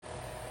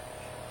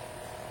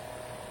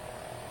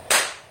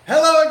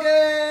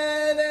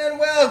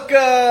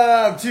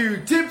Welcome to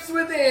Tips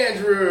with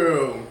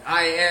Andrew.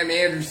 I am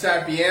Andrew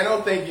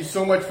Sapiano. Thank you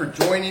so much for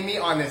joining me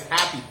on this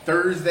happy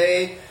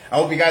Thursday. I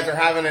hope you guys are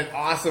having an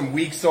awesome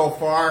week so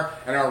far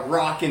and are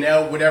rocking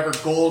out whatever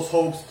goals,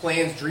 hopes,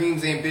 plans,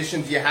 dreams,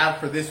 ambitions you have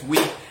for this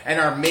week and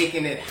are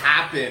making it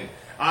happen.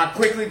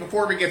 Quickly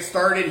before we get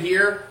started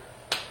here,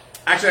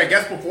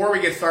 before we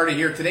get started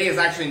here, today is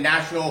actually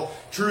National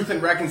Truth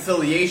and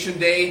Reconciliation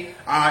Day.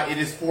 It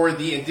is for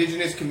the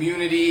Indigenous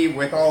community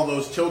with all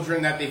those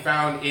children that they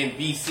found in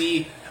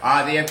BC.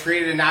 They have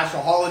created a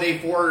national holiday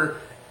for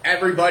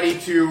everybody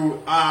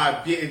to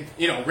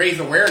raise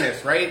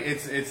awareness, right?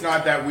 It's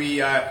not that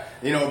we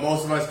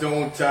most of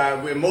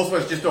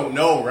us just don't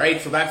know, right?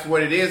 So that's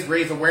what it is,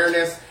 raise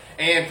awareness.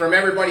 And from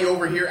everybody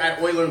over here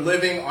at Oiler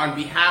Living, on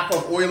behalf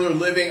of Oiler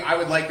Living, I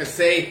would like to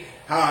say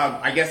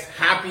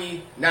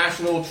happy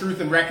National Truth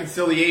and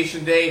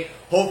Reconciliation Day.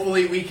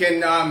 Hopefully we can,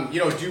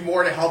 do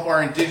more to help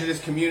our Indigenous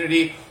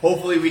community.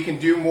 Hopefully we can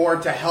do more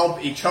to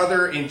help each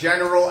other in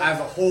general as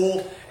a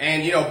whole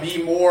and,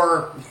 be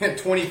more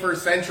 21st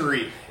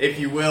century, if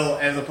you will,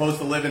 as opposed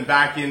to living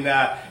back in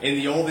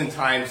the olden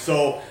times.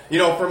 So,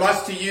 from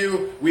us to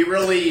you, we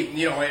really,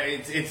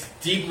 it's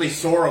deeply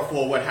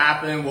sorrowful what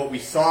happened, what we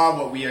saw,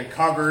 what we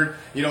uncovered.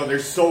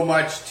 There's so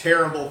much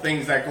terrible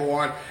things that go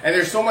on, and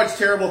there's so much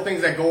terrible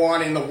things that go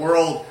on in the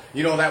world,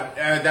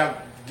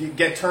 that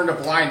get turned a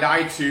blind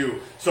eye to.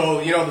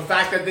 So, the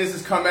fact that this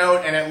has come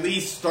out and at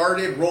least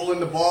started rolling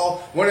the ball,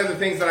 one of the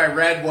things that I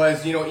read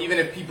was, even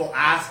if people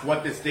ask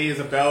what this day is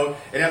about,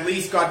 it at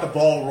least got the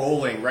ball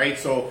rolling, right?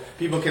 So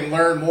people can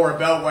learn more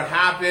about what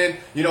happened,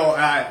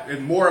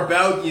 more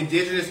about the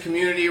Indigenous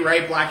community,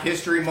 right? Black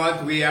History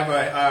Month, we have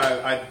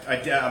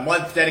a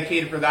month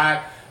dedicated for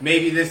that.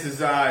 Maybe this is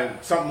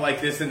something like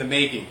this in the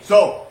making.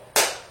 So,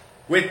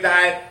 with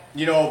that,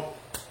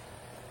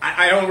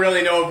 I don't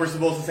really know if we're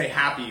supposed to say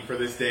happy for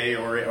this day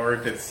or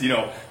if it's,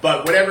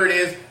 but whatever it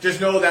is,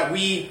 just know that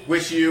we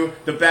wish you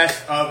the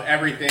best of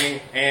everything,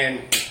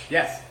 and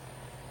yes.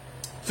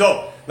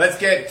 So, let's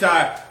get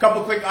a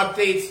couple quick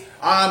updates.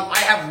 I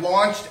have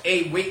launched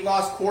a weight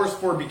loss course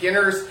for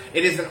beginners.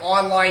 It is an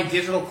online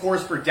digital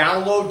course for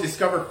download.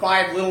 Discover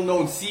 5 little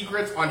known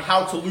secrets on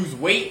how to lose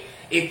weight.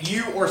 If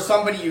you or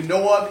somebody you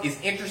know of is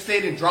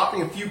interested in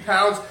dropping a few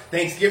pounds,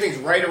 Thanksgiving's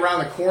right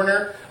around the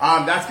corner.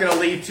 That's going to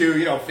lead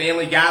to,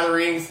 family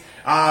gatherings.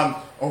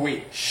 No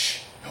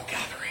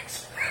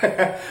gatherings.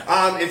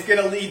 It's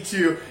going to lead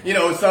to,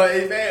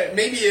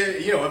 maybe,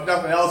 if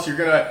nothing else,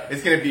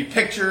 it's going to be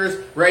pictures,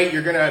 right?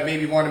 You're going to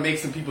maybe want to make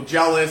some people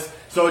jealous.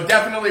 So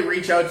definitely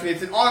reach out to me.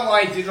 It's an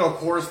online digital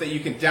course that you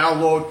can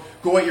download,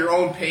 go at your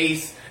own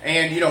pace,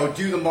 and,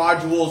 do the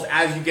modules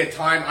as you get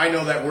time. I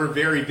know that we're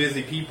very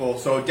busy people.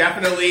 So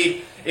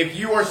definitely, if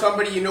you or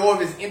somebody you know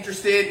of is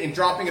interested in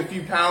dropping a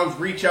few pounds,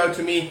 reach out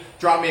to me,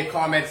 drop me a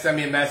comment, send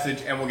me a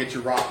message, and we'll get you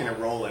rocking and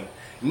rolling.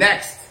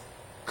 Next,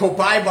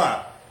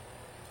 Copaiba.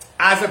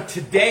 As of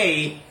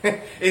today,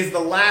 is the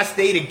last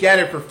day to get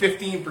it for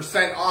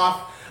 15%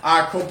 off.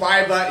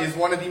 Copaiba is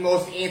one of the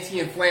most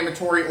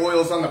anti-inflammatory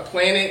oils on the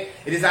planet.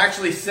 It is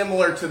actually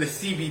similar to the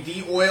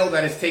CBD oil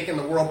that has taken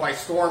the world by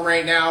storm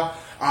right now.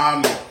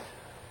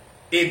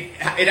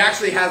 It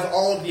actually has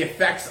all of the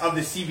effects of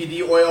the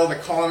CBD oil, the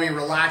calming,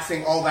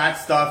 relaxing, all that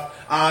stuff,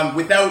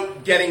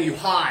 without getting you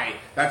high.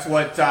 That's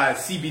what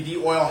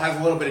CBD oil has,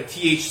 a little bit of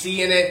THC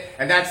in it,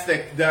 and that's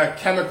the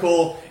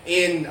chemical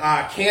in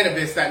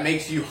cannabis that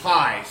makes you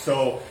high.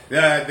 So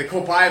the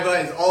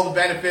Copaiba is all the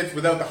benefits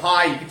without the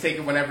high. You can take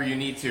it whenever you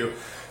need to.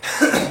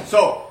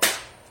 So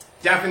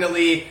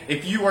definitely,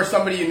 if you or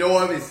somebody you know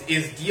of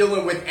is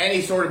dealing with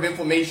any sort of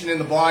inflammation in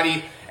the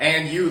body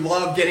and you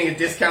love getting a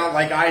discount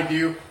like I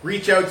do,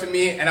 reach out to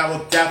me and I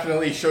will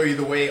definitely show you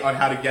the way on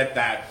how to get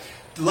that.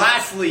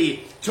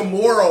 Lastly,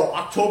 tomorrow,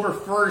 October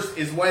 1st,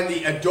 is when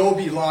the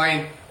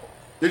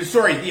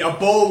the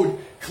Abode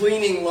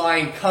cleaning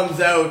line comes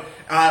out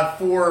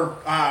for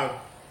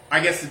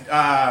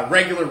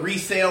regular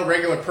resale,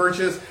 regular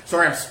purchase.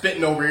 Sorry, I'm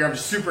spitting over here. I'm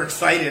just super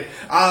excited.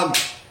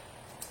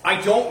 I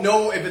don't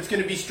know if it's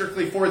going to be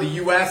strictly for the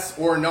U.S.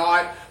 or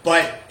not,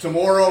 but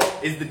tomorrow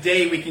is the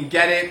day we can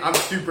get it. I'm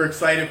super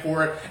excited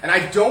for it. And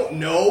I don't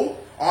know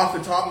off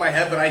the top of my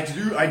head, but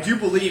I do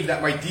believe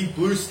that my Deep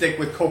Blue stick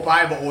with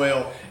Copaiba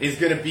oil is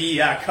going to be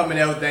coming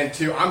out then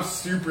too. I'm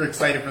super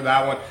excited for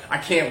that one. I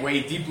can't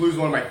wait. Deep Blue is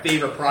one of my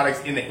favorite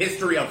products in the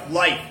history of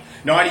life,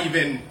 not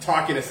even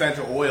talking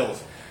essential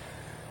oils.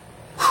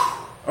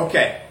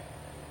 Okay.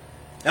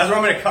 That's where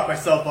I'm going to cut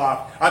myself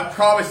off. I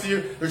promise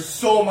you, there's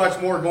so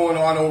much more going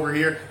on over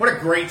here. What a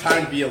great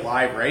time to be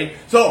alive, right?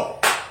 So,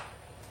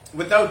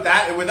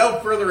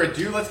 without further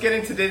ado, let's get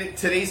into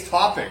today's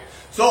topic.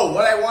 So,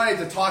 what I wanted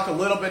to talk a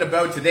little bit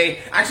about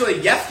today,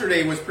 actually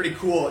yesterday was pretty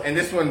cool, and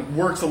this one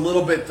works a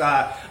little bit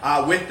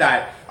with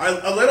that.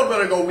 A little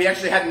bit ago, we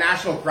actually had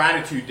National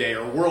Gratitude Day,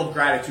 or World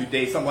Gratitude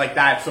Day, something like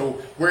that. So,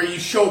 where you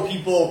show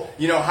people,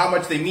 how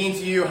much they mean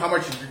to you,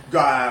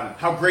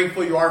 how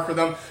grateful you are for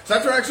them. So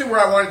that's actually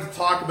where I wanted to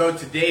talk about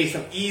today,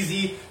 some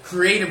easy,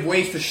 creative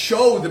ways to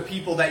show the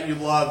people that you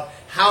love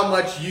how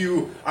much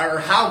you are, or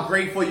how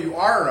grateful you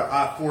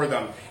are for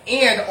them.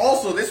 And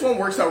also, this one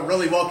works out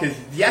really well because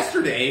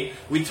yesterday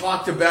we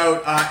talked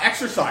about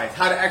exercise,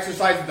 how to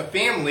exercise with the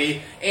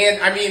family.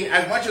 And I mean,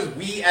 as much as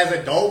we as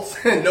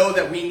adults know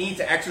that we need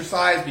to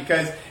exercise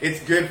because it's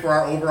good for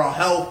our overall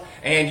health,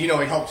 and you know,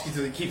 it helps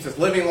keeps us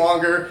living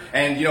longer,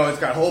 and you know, it's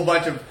got a whole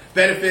bunch of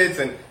benefits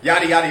and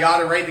yada yada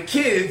yada, right? The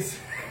kids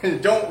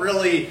don't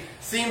really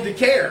seem to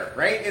care,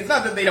 right? It's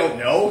not that they don't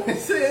know.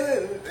 It's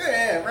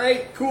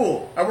right,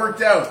 cool, I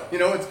worked out, you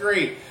know, it's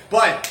great.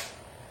 But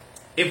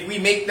if we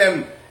make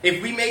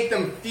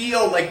them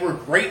feel like we're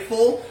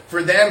grateful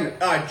for them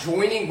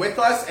joining with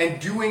us and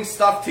doing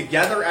stuff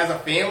together as a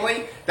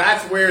family,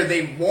 that's where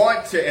they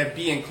want to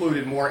be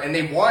included more, and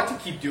they want to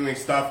keep doing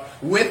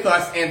stuff with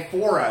us and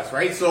for us,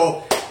 right?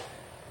 So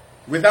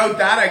without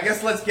that, I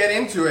guess let's get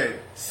into it.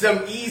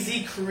 Some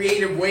easy,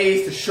 creative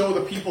ways to show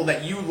the people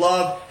that you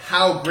love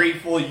how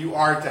grateful you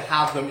are to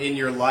have them in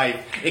your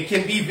life. It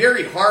can be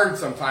very hard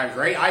sometimes,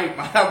 right?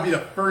 I'll be the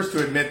first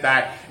to admit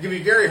that. It can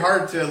be very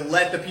hard to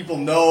let the people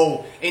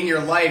know in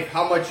your life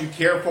how much you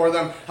care for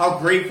them, how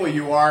grateful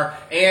you are.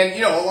 And,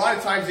 you know, a lot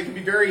of times it can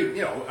be very,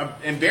 you know,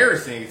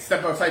 embarrassing.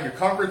 Step outside your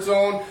comfort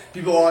zone.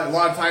 People, a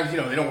lot of times, you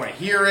know, they don't want to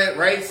hear it,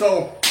 right?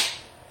 So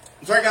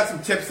I got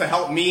some tips to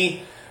help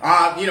me.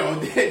 You know,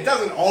 it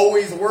doesn't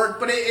always work,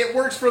 but it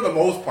works for the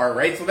most part,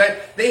 right? So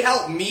that they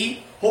help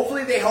me.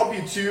 Hopefully they help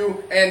you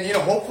too. And, you know,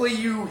 hopefully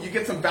you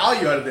get some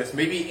value out of this.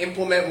 Maybe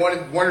implement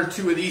one or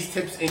two of these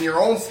tips in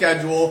your own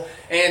schedule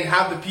and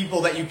have the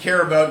people that you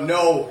care about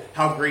know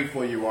how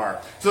grateful you are.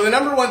 So the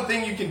number one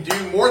thing you can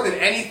do more than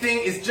anything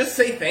is just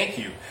say thank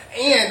you.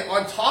 And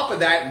on top of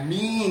that,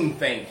 mean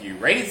thank you,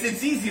 right?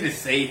 It's easy to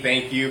say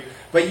thank you,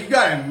 but you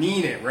gotta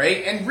mean it,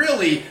 right? And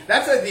really,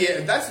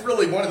 that's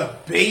really one of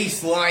the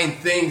baseline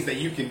things that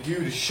you can do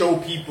to show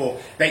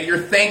people that you're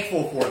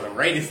thankful for them,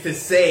 right? Is to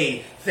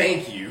say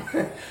thank you.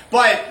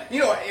 But, you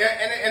know,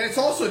 and it's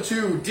also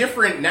too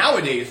different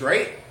nowadays,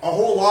 right? A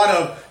whole lot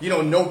of, you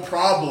know, no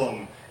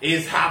problem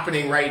is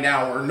happening right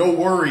now, or no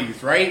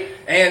worries, right?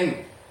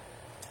 And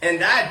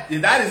that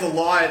is a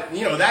lot,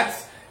 you know,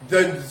 that's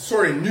the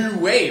sort of new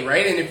way,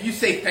 right? And if you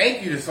say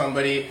thank you to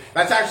somebody,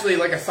 that's actually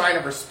like a sign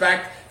of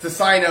respect. It's a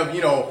sign of,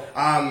 you know,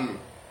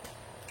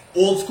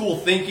 old school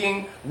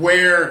thinking,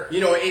 where, you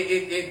know,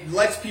 it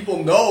lets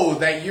people know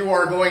that you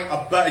are going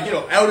about, you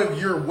know, out of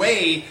your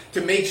way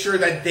to make sure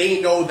that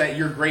they know that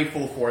you're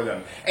grateful for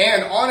them.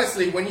 And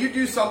honestly, when you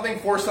do something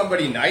for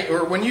somebody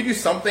or when you do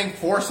something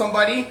for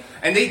somebody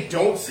and they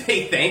don't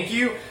say thank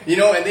you, you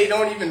know, and they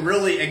don't even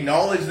really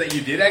acknowledge that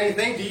you did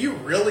anything, do you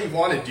really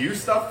want to do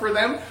stuff for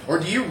them? Or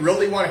do you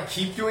really want to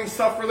keep doing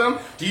stuff for them?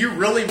 Do you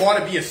really want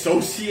to be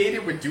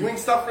associated with doing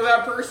stuff for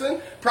that person?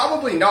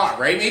 Probably not,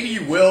 right? Maybe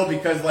you will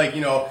because, like,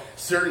 you know,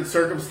 certain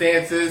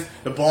circumstances,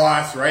 the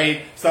boss,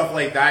 right? Stuff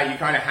like that, you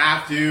kind of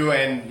have to,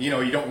 and, you know,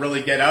 you don't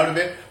really get out of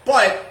it.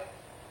 But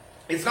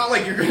it's not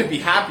like you're going to be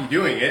happy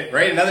doing it,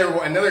 right?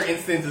 Another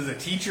instance is a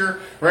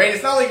teacher, right?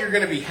 It's not like you're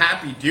going to be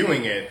happy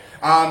doing it.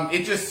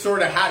 It just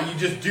sort of you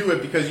just do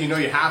it because you know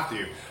you have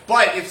to.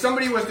 But if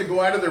somebody was to go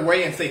out of their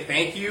way and say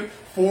thank you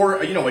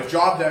for, you know, a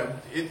job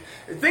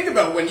think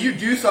about when you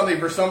do something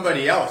for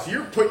somebody else,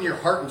 you're putting your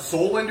heart and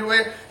soul into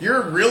it.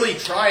 You're really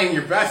trying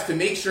your best to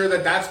make sure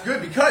that that's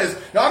good, because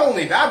not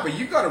only that, but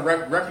you've got a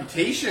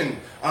reputation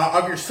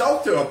of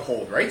yourself to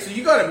uphold, right? So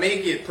you got to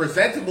make it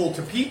presentable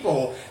to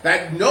people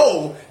that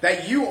know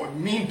that you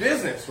mean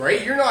business,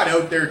 right? You're not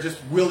out there just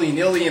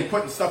willy-nilly and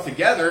putting stuff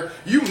together.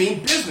 You mean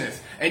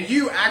business. And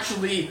you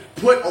actually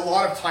put a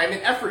lot of time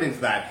and effort into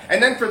that.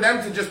 And then for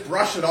them to just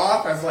brush it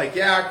off as like,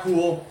 yeah,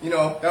 cool, you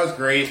know, that was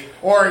great.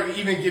 Or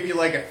even give you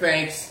like a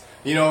thanks,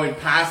 you know, in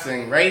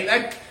passing, right?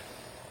 That,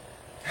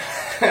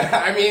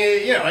 I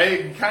mean, you know,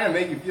 it kind of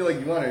make you feel like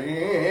you want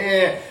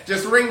to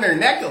just wring their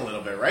neck a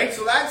little bit, right?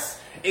 So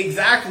that's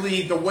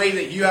exactly the way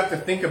that you have to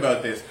think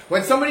about this.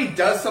 When somebody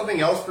does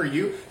something else for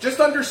you, just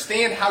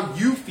understand how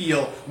you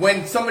feel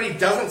when somebody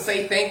doesn't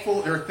say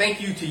thankful or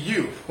thank you to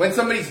you. When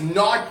somebody's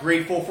not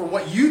grateful for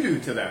what you do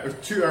to them,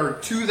 or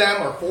to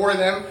them or for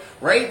them,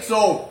 right?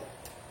 So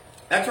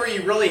that's where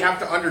you really have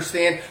to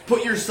understand,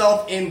 put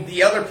yourself in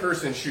the other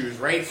person's shoes,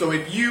 right? So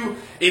if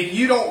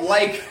you don't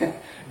like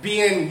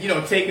being, you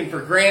know, taken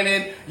for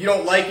granted, you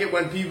don't like it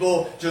when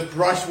people just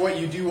brush what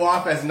you do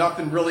off as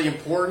nothing really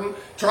important,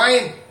 try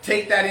and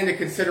take that into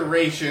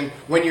consideration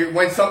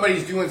when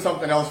somebody's doing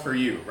something else for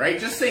you, right?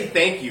 Just say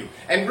thank you,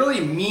 and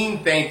really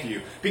mean thank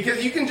you,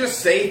 because you can just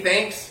say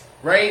thanks,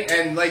 right?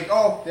 And like,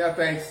 oh, yeah,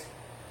 thanks.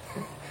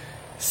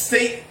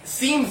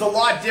 Seems a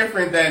lot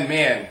different than,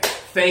 man,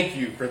 thank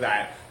you for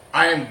that.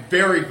 I am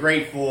very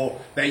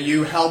grateful that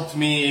you helped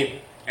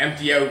me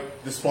empty out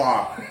the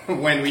spa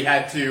when we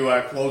had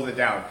to close it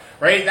down,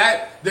 right?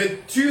 The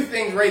two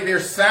things right there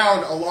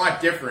sound a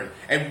lot different,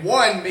 and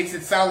one makes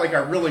it sound like I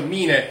really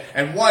mean it,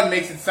 and one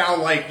makes it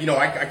sound like, you know,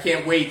 I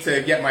can't wait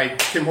to get my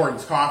Tim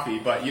Hortons coffee,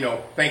 but, you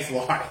know, thanks a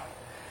lot.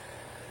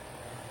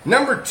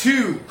 Number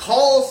 2,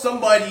 call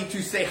somebody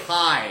to say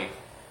hi.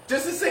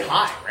 just to say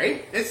hi,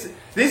 right?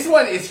 This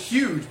one is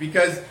huge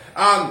because,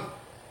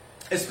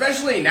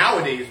 especially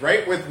nowadays,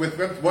 right,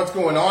 with what's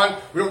going on,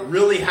 we don't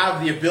really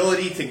have the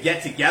ability to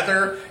get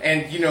together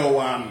and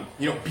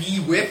be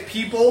with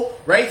people,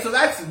 right? So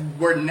that's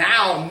where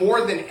now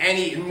more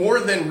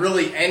than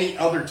really any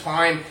other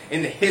time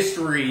in the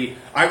history,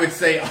 I would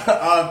say,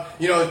 of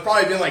there's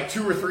probably been like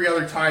 2 or 3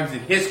 other times in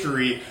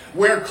history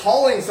where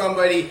calling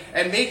somebody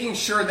and making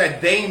sure that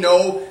they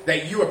know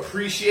that you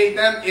appreciate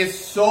them is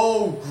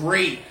so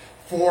great.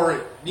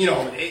 For,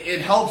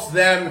 it helps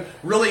them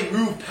really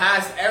move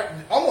past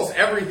almost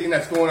everything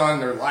that's going on in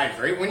their lives,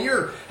 right? When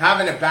you're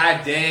having a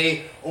bad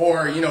day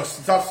or,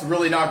 stuff's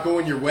really not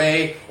going your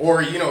way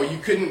or, you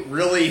couldn't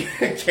really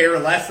care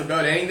less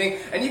about anything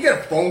and you get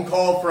a phone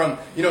call from,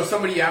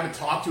 somebody you haven't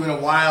talked to in a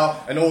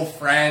while, an old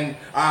friend,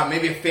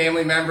 maybe a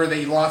family member that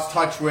you lost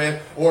touch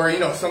with or,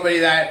 somebody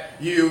that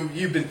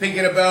you've been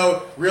thinking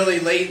about really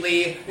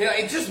lately,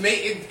 it just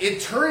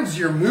it turns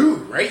your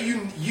mood, right?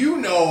 You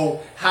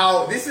know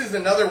how this is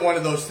another one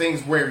of those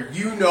things where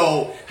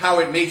how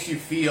it makes you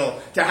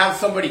feel to have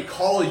somebody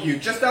call you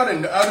just out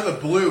of the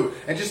blue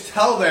and just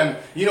tell them,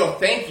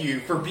 thank you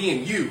for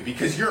being you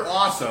because you're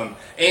awesome.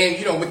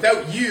 And,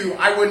 without you,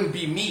 I wouldn't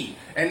be me.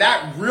 And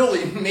that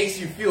really makes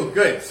you feel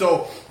good.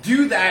 So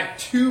do that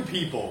to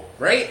people,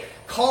 right?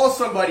 Call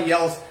somebody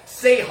else.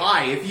 Say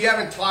hi. If you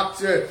haven't talked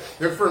to,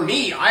 for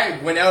me,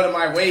 I went out of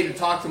my way to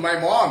talk to my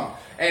mom.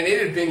 And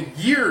it had been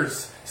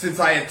years since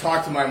I had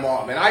talked to my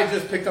mom. And I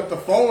just picked up the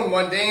phone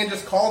one day and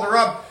just called her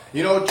up,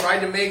 tried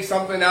to make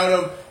something out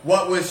of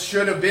what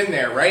should have been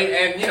there, right?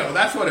 And,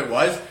 that's what it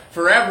was.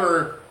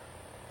 Forever,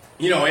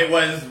 it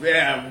was,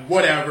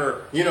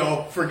 whatever,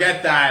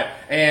 forget that.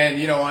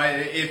 And,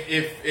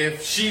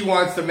 if she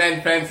wants to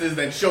mend fences,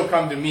 then she'll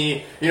come to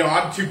me.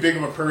 I'm too big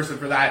of a person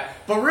for that.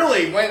 But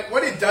really,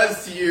 what it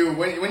does to you,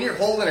 when you're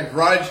holding a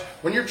grudge,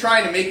 when you're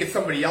trying to make it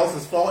somebody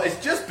else's fault,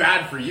 it's just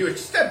bad for you.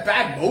 It's just a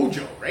bad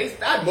mojo, right? It's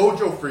bad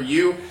mojo for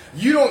you.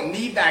 You don't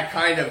need that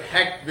kind of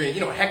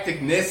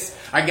hecticness,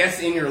 I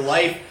guess, in your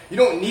life. You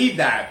don't need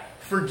that.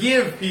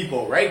 Forgive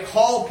people, right?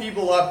 Call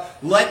people up.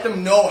 Let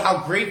them know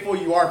how grateful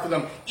you are for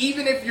them.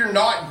 Even if you're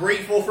not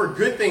grateful for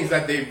good things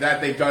that they've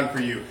done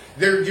for you.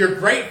 You're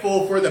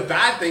grateful for the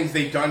bad things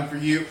they've done for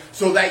you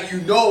so that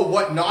you know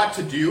what not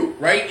to do,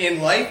 right,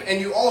 in life.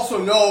 And you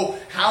also know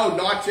how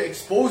not to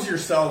expose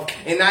yourself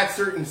in that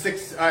certain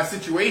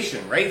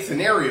situation, right,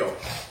 scenario.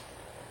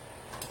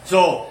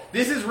 So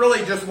this is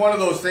really just one of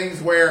those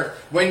things where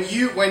when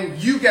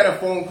you get a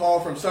phone call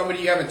from somebody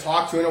you haven't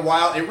talked to in a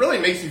while, it really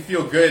makes you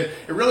feel good.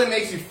 It really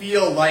makes you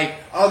feel like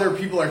other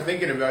people are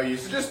thinking about you.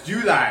 So just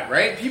do that,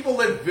 right? People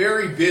live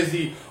very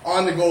busy,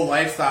 on-the-go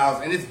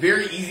lifestyles, and it's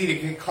very easy to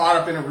get caught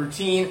up in a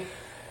routine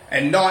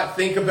and not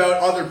think about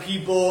other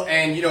people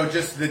and,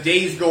 just the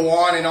days go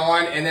on,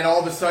 and then all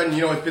of a sudden,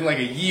 it's been like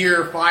a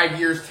year, 5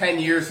 years, 10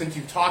 years since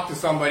you've talked to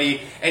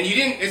somebody, and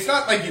it's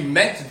not like you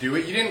meant to do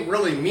it, you didn't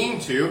really mean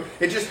to,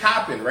 it just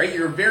happened, right?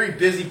 You're a very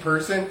busy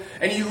person,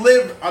 and you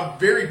live a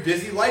very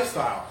busy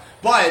lifestyle.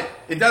 But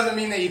it doesn't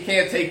mean that you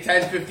can't take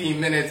 10,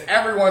 15 minutes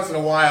every once in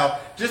a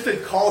while just to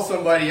call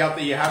somebody up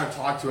that you haven't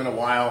talked to in a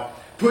while.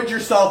 Put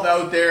yourself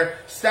out there,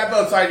 step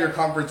outside your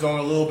comfort zone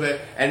a little bit,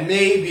 and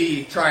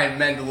maybe try and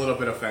mend a little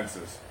bit of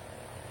fences.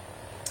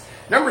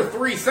 Number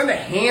 3, send a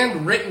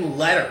handwritten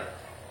letter.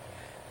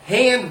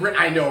 Handwritten,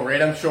 I know,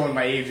 right? I'm showing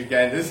my age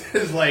again. This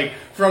is like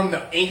from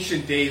the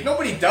ancient days.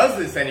 Nobody does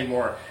this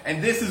anymore,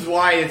 and this is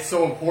why it's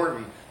so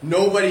important.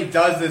 Nobody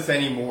does this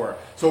anymore.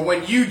 So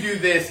when you do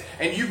this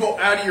and you go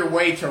out of your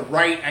way to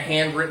write a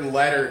handwritten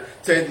letter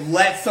to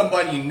let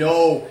somebody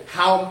know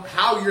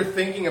how you're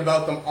thinking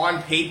about them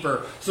on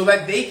paper so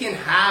that they can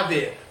have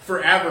it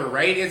forever,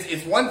 right?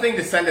 It's one thing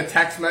to send a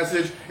text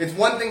message. It's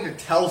one thing to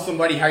tell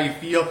somebody how you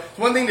feel. It's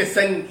one thing to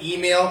send an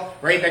email,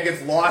 right, that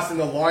gets lost in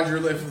the laundry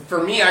list.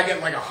 For me, I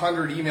get like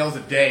 100 emails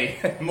a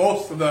day.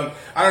 Most of them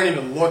I don't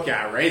even look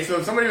at, right? So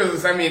if somebody was to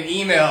send me an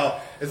email,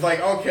 it's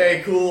like,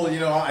 okay, cool,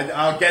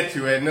 I'll get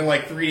to it. And then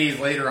like 3 days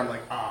later, I'm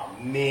like, oh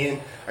man,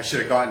 I should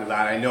have gotten to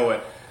that. I know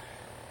it.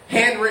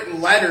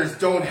 Handwritten letters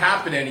don't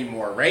happen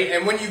anymore, right?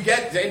 And when you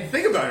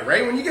think about it,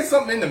 right? When you get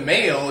something in the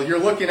mail, you're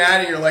looking at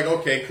it, you're like,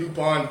 okay,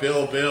 coupon,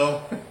 bill,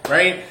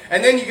 right?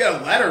 And then you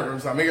get a letter from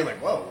somebody, you're like,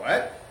 whoa,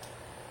 what?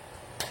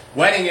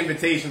 Wedding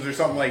invitations or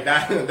something like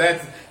that.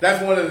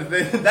 That's one of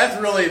the things.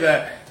 That's really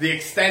the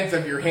extent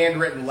of your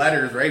handwritten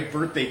letters, right?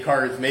 Birthday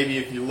cards, maybe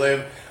if you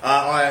live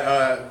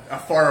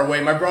far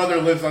away. My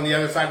brother lives on the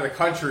other side of the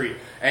country,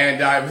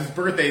 and it was his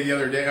birthday the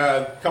other day,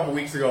 a couple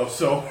weeks ago.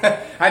 So I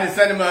had to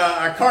send him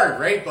a card,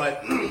 right?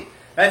 But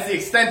that's the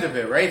extent of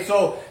it, right?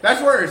 So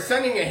that's where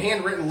sending a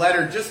handwritten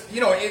letter just,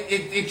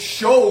 it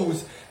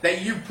shows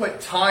that you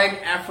put time,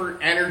 effort,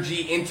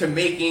 energy into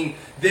making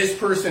this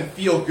person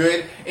feel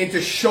good,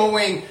 into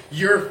showing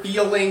your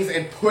feelings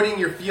and putting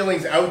your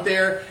feelings out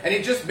there. And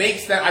it just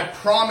makes that, I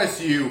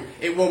promise you,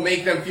 it will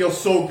make them feel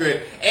so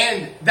good.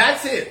 And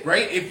that's it,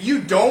 right? If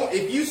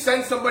you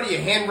send somebody a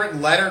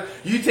handwritten letter,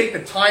 you take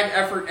the time,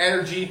 effort,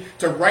 energy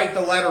to write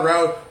the letter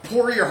out,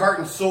 pour your heart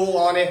and soul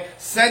on it,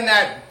 send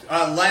that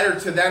letter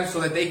to them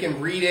so that they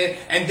can read it,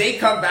 and they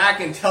come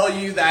back and tell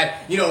you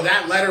that,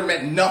 that letter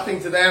meant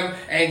nothing to them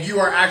and you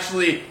are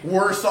actually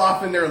worse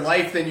off in their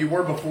life than you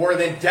were before,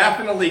 then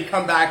definitely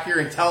come back here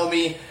and tell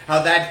me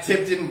how that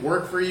tip didn't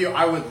work for you.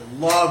 I would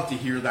love to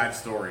hear that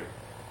story.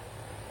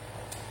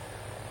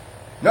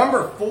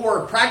 Number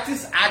 4,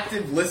 practice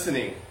active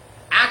listening.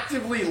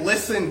 Actively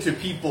listen to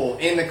people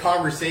in the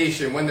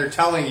conversation when they're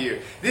telling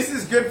you. This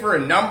is good for a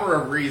number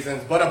of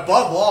reasons, but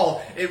above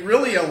all, it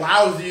really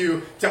allows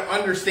you to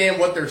understand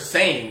what they're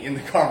saying in the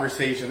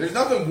conversation. There's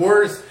nothing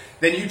worse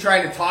than you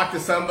trying to talk to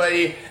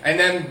somebody and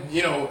then,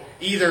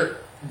 either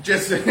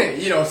just,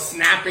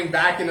 snapping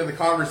back into the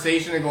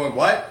conversation and going,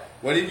 what?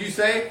 What did you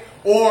say?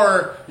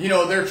 Or,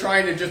 they're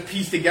trying to just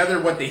piece together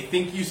what they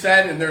think you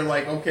said, and they're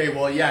like, okay,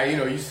 well, yeah,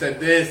 you said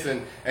this,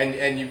 and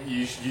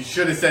you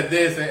should have said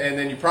this, and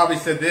then you probably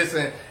said this,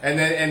 and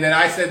then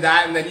I said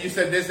that, and then you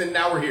said this, and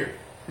now we're here,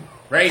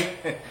 right?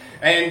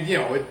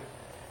 And,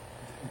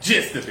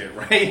 gist of it,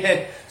 right?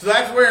 And so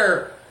that's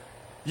where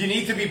you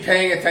need to be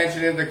paying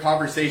attention in the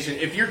conversation.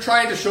 If you're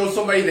trying to show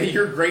somebody that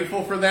you're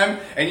grateful for them,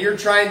 and you're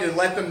trying to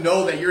let them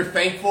know that you're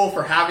thankful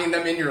for having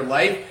them in your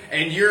life,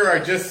 and you're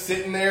just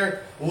sitting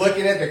there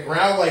looking at the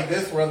ground like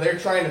this where they're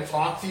trying to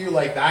talk to you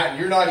like that, and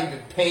you're not even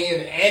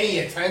paying any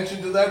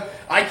attention to them,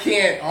 I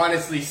can't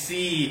honestly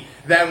see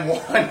them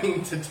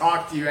wanting to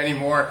talk to you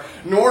anymore,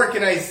 nor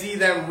can I see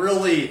them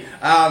really,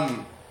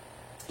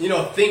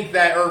 think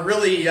that, or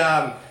really,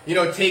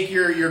 take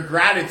your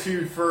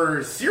gratitude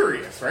for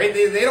serious, right?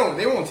 They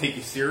won't take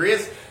you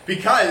serious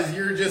because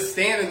you're just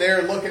standing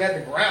there looking at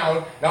the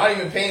ground, not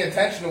even paying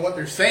attention to what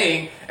they're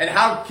saying, and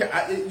how,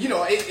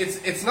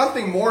 it's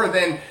nothing more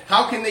than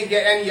how can they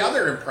get any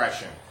other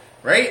impression,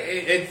 right?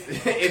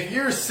 If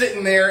you're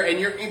sitting there and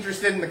you're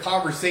interested in the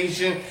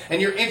conversation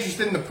and you're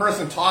interested in the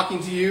person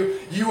talking to you,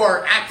 you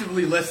are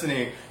actively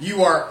listening.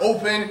 You are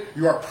open,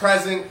 you are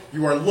present,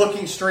 you are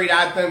looking straight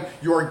at them,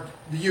 you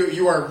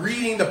are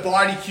reading the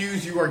body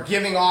cues, you are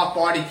giving off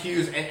body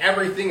cues, and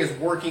everything is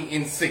working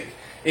in sync.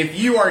 If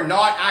you are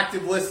not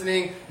active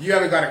listening, you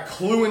haven't got a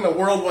clue in the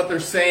world what they're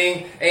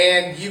saying,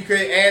 and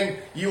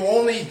you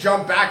only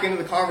jump back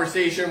into the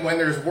conversation when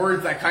there's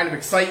words that kind of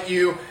excite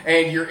you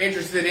and you're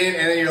interested in,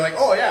 and then you're like,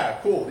 oh yeah,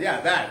 cool,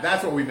 yeah,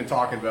 that's what we've been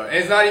talking about. And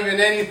it's not even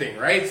anything,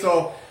 right?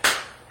 So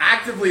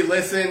actively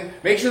listen,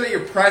 make sure that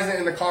you're present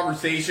in the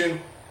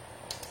conversation.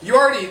 You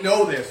already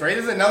know this, right?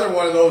 This is another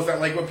one of those that,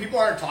 like, when people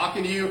aren't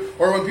talking to you,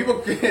 or when people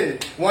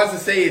wants to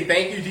say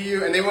thank you to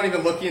you and they won't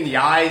even look you in the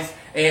eyes,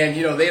 and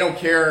they don't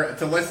care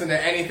to listen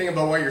to anything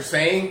about what you're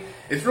saying,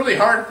 it's really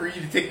hard for you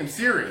to take them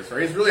serious,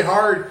 right? It's really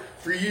hard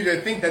for you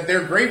to think that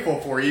they're grateful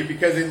for you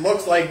because it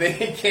looks like they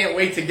can't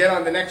wait to get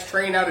on the next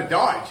train out of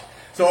Dodge.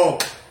 So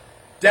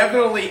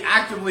definitely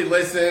actively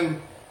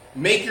listen.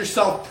 Make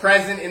yourself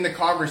present in the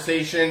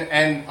conversation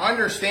and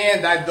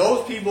understand that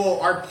those people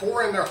are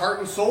pouring their heart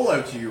and soul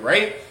out to you,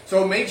 right?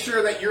 So make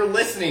sure that you're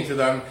listening to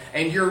them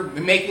and you're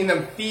making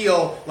them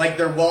feel like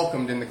they're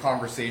welcomed in the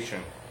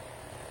conversation.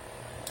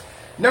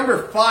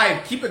 Number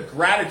 5, keep a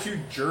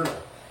gratitude journal.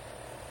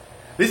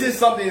 This is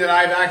something that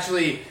I've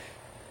actually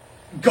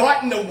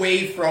gotten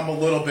away from a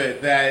little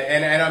bit,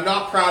 and I'm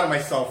not proud of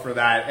myself for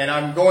that, and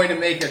I'm going to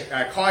make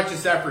a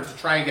conscious effort to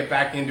try and get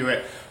back into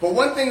it. But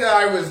one thing that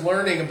I was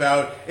learning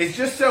about is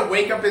just to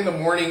wake up in the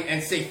morning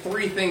and say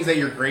 3 things that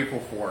you're grateful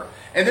for.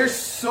 And there's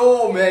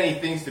so many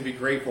things to be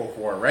grateful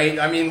for, right?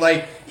 I mean,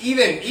 like,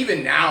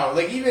 even now,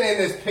 like, even in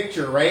this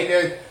picture,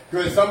 right?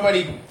 Because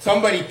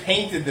somebody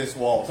painted this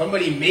wall,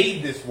 somebody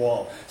made this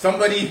wall,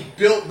 somebody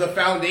built the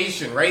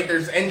foundation, right?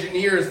 There's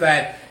engineers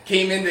that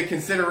came into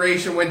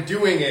consideration when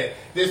doing it.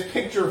 This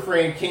picture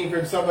frame came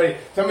from somebody.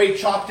 Somebody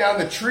chopped down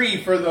the tree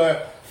for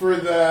the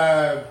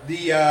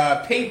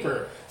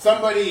paper.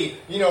 Somebody,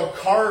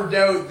 carved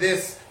out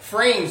this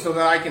frame so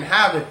that I can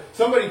have it.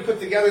 Somebody put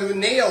together the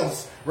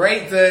nails,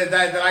 right?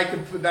 That I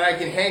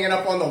can hang it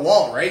up on the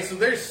wall, right? So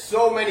there's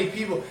so many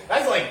people.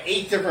 That's like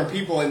 8 different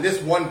people in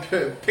this one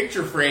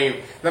picture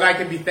frame that I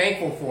can be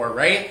thankful for,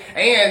 right?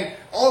 And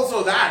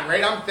also that,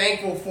 right? I'm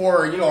thankful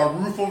for, a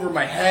roof over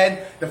my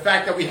head, the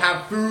fact that we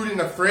have food in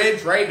the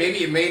fridge, right?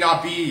 Maybe it may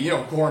not be,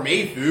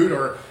 gourmet food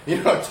or,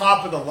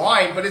 top of the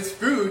line, but it's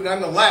food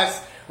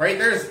nonetheless, right?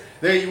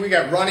 We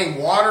got running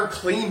water,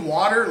 clean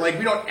water. Like,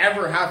 we don't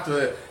ever have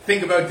to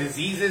think about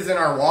diseases in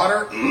our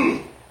water.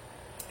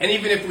 And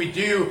even if we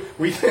do,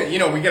 we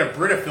get a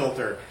Brita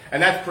filter,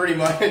 and that's pretty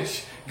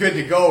much good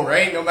to go,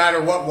 right? No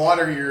matter what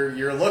water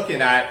you're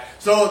looking at.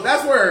 So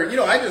that's where,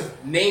 I just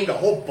named a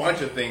whole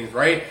bunch of things,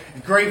 right?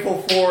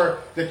 Grateful for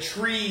the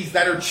trees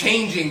that are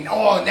changing.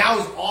 Oh, now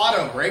it's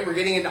autumn, right? We're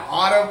getting into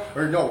autumn,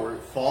 or no, we're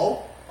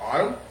fall,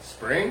 autumn,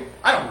 spring?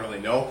 I don't really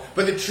know.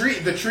 But the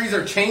trees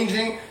are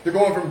changing. They're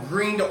going from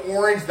green to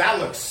orange. That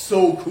looks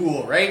so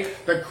cool, right?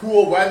 The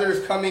cool weather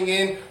is coming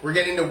in. We're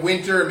getting into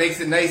winter. It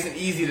makes it nice and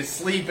easy to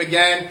sleep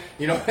again.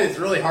 You know, it's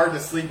really hard to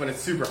sleep when it's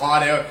super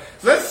hot out.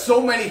 So that's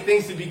so many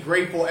things to be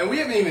grateful. And we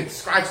haven't even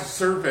scratched the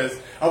surface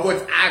of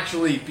what's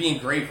actually being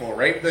grateful,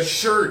 right? The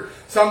shirt.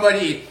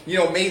 Somebody, you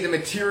know, made the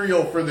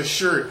material for the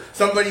shirt.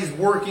 Somebody's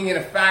working in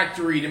a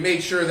factory to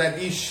make sure that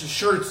these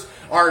shirts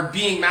are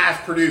being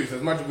mass produced.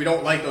 As much as we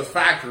don't like those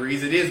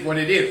factories, it is what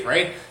it is,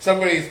 right?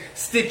 Somebody's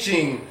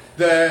stitching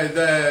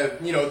the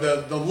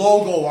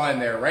logo on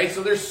there, right?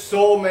 So there's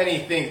so many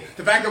things.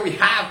 The fact that we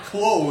have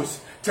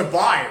clothes to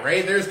buy,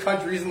 right? There's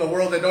countries in the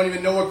world that don't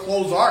even know what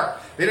clothes are.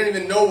 They don't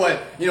even know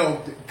what, you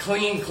know,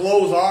 clean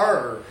clothes are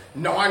or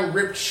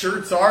non-ripped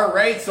shirts are,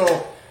 right?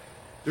 So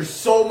there's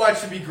so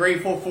much to be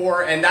grateful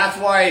for, and that's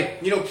why,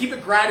 you know, keep a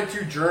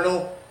gratitude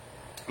journal.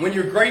 When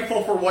you're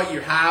grateful for what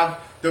you have,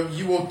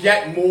 you will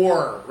get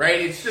more, right?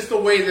 It's just the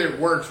way that it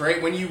works,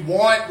 right? When you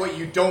want what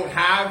you don't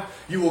have,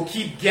 you will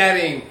keep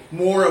getting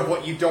more of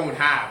what you don't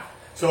have.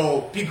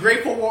 So be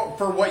grateful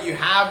for what you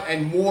have,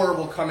 and more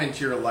will come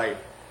into your life.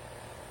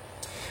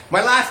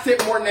 My last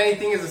tip, more than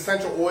anything, is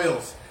essential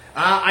oils.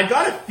 I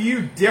got a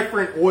few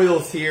different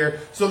oils here.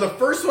 So the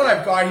first one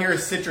I've got here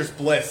is Citrus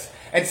Bliss.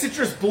 And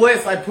Citrus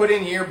Bliss I put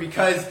in here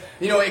because,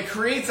 you know, it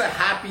creates a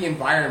happy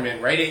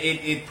environment, right?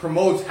 It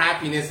promotes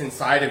happiness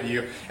inside of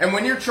you. And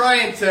when you're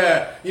trying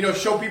to, you know,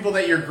 show people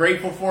that you're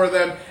grateful for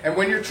them, and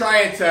when you're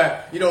trying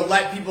to, you know,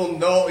 let people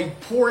know, you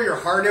pour your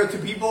heart out to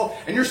people,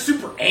 and you're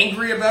super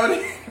angry about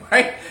it,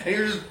 right? And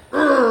you're just,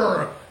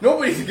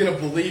 nobody's going to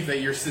believe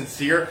that you're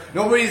sincere.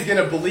 Nobody's going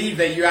to believe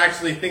that you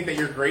actually think that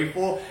you're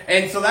grateful.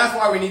 And so that's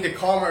why we need to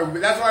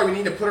that's why we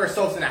need to put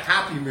ourselves in a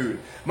happy mood.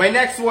 My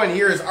next one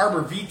here is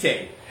Arbor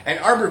Vitae. And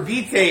Arbor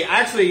Vitae I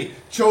actually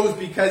chose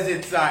because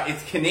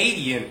it's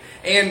Canadian,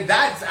 and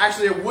that's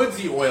actually a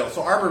woodsy oil.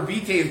 So Arbor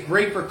Vitae is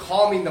great for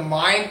calming the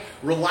mind,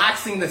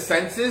 relaxing the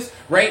senses,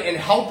 right, and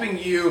helping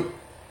you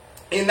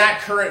in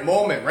that current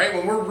moment, right?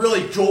 When we're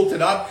really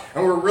jolted up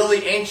and we're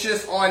really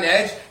anxious, on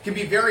edge, it can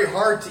be very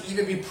hard to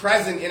even be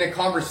present in a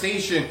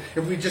conversation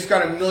if we've just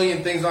got a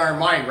million things on our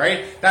mind,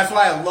 right? That's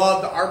why I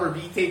love the Arbor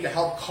Vitae to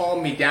help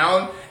calm me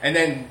down and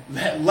then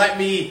let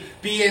me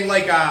be in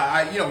like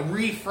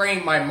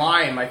reframe my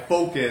mind, my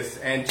focus,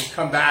 and just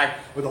come back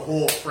with a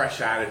whole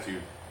fresh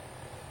attitude.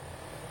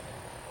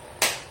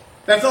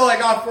 That's all I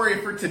got for you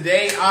for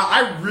today.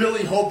 I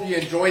really hope you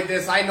enjoyed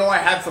this. I know I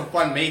had some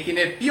fun making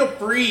it. Feel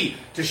free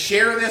to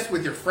share this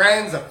with your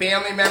friends, a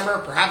family member,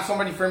 perhaps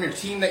somebody from your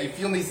team that you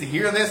feel needs to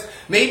hear this.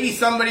 Maybe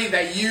somebody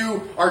that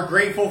you are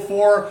grateful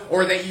for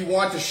or that you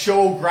want to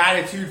show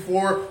gratitude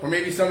for, or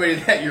maybe somebody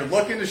that you're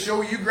looking to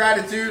show you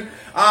gratitude.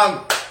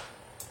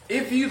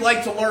 If you'd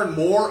like to learn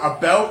more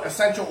about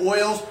essential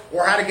oils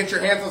or how to get your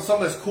hands on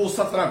some of this cool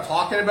stuff that I'm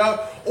talking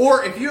about,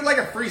 or if you'd like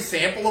a free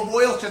sample of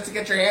oils just to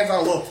get your hands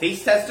on a little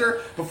taste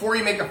tester before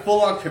you make a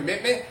full-on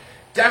commitment,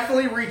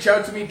 definitely reach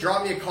out to me,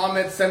 drop me a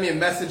comment, send me a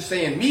message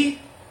saying meet,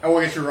 and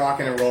we'll get you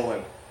rocking and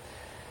rolling.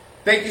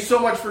 Thank you so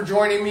much for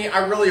joining me.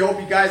 I really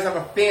hope you guys have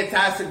a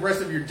fantastic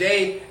rest of your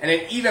day and an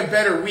even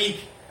better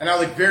week, and I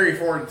look very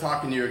forward to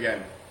talking to you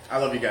again. I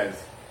love you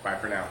guys. Bye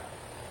for now.